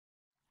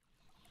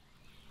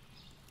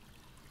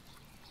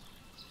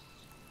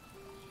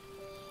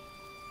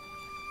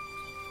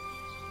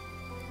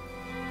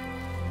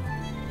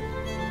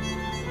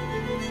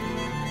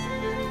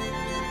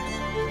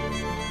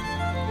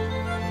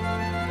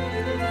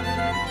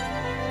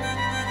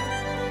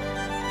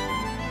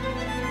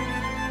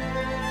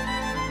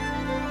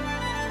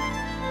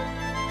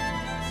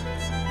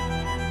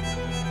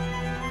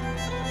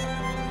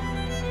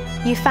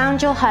You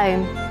found your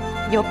home,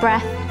 your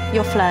breath,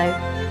 your flow,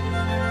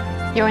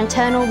 your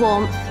internal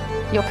warmth,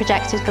 your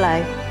projected glow.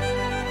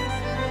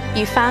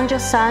 You found your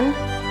sun,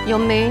 your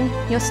moon,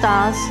 your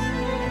stars,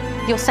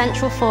 your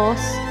central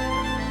force,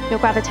 your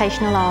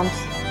gravitational arms.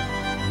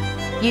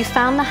 You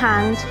found the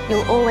hand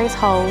you'll always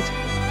hold,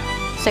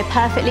 so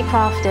perfectly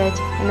crafted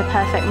in the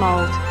perfect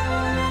mould.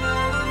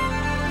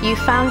 You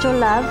found your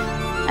love,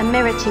 a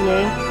mirror to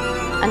you,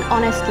 an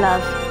honest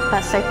love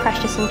that's so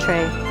precious and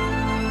true.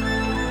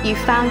 You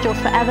found your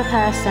forever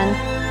person,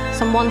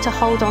 someone to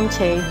hold on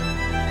to.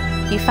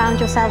 You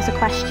found yourselves a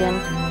question,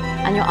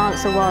 and your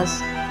answer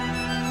was,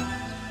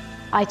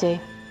 I do.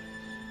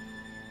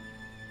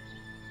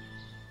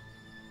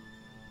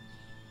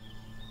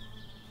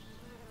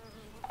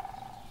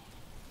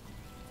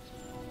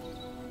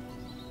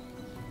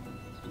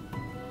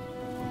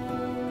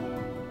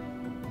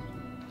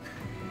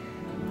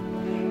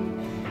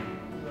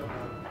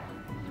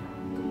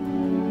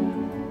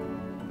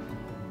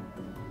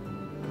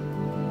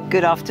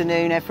 Good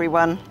afternoon,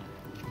 everyone.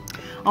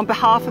 On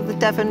behalf of the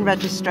Devon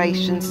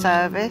Registration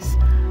Service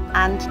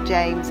and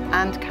James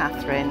and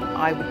Catherine,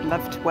 I would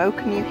love to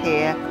welcome you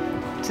here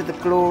to the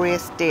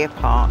glorious Deer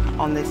Park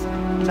on this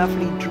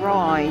lovely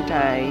dry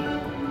day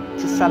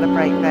to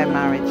celebrate their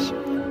marriage.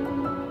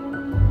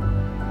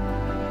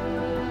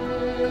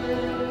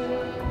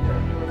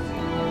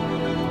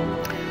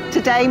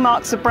 Today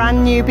marks a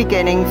brand new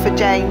beginning for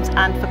James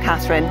and for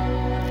Catherine.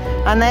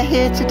 And they're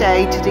here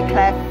today to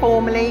declare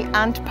formally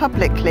and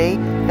publicly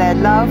their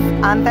love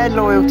and their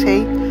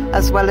loyalty,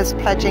 as well as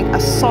pledging a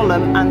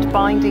solemn and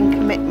binding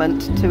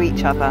commitment to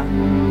each other.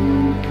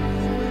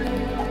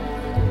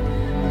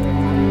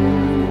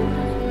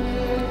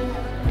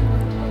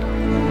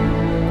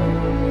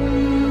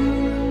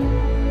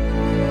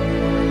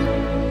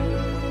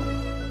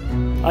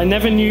 I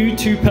never knew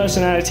two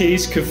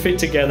personalities could fit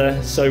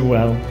together so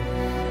well.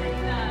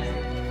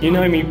 You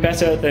know me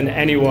better than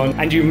anyone,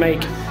 and you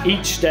make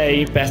each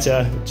day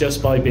better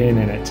just by being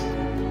in it.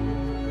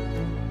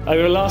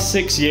 Over the last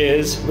 6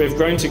 years, we've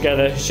grown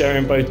together,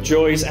 sharing both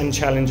joys and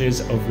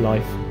challenges of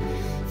life.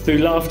 Through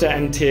laughter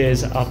and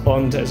tears, our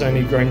bond has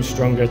only grown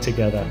stronger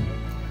together.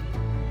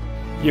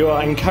 You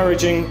are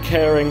encouraging,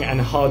 caring,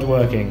 and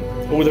hardworking,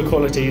 all the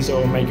qualities that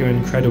will make you an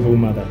incredible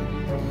mother.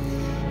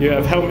 You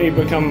have helped me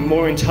become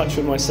more in touch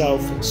with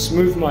myself,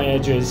 smooth my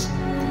edges,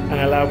 and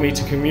allowed me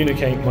to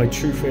communicate my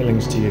true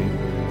feelings to you.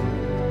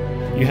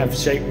 You have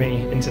shaped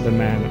me into the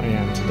man I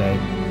am today.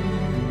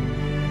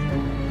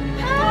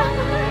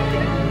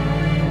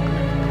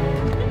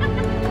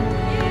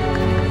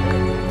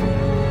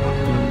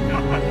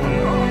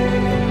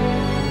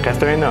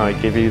 Catherine, I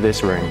give you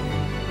this ring.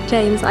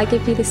 James, I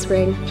give you this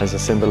ring. As a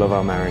symbol of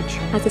our marriage.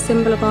 As a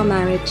symbol of our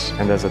marriage.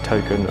 And as a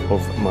token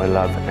of my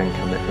love and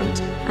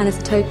commitment. And as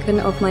a token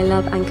of my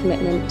love and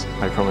commitment.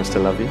 I promise to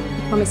love you.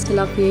 I promise to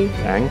love you.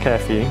 And care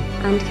for you.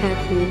 And care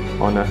for you.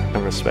 Honour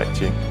and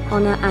respect you.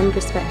 Honour and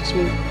respect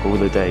you. All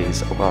the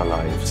days of our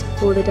lives.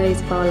 All the days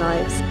of our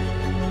lives.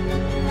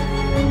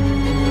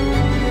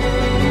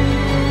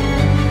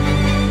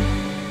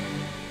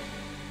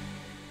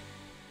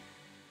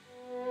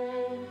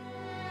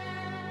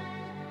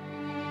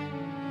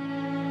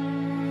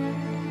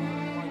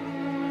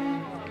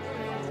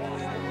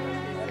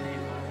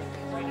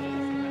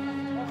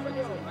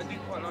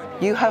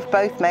 You have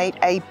both made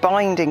a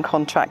binding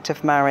contract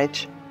of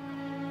marriage,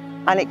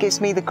 and it gives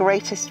me the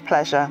greatest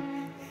pleasure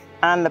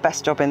and the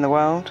best job in the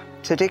world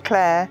to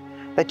declare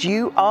that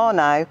you are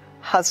now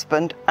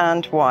husband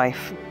and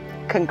wife.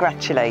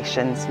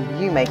 Congratulations,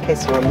 you may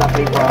kiss your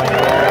lovely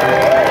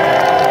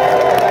bride.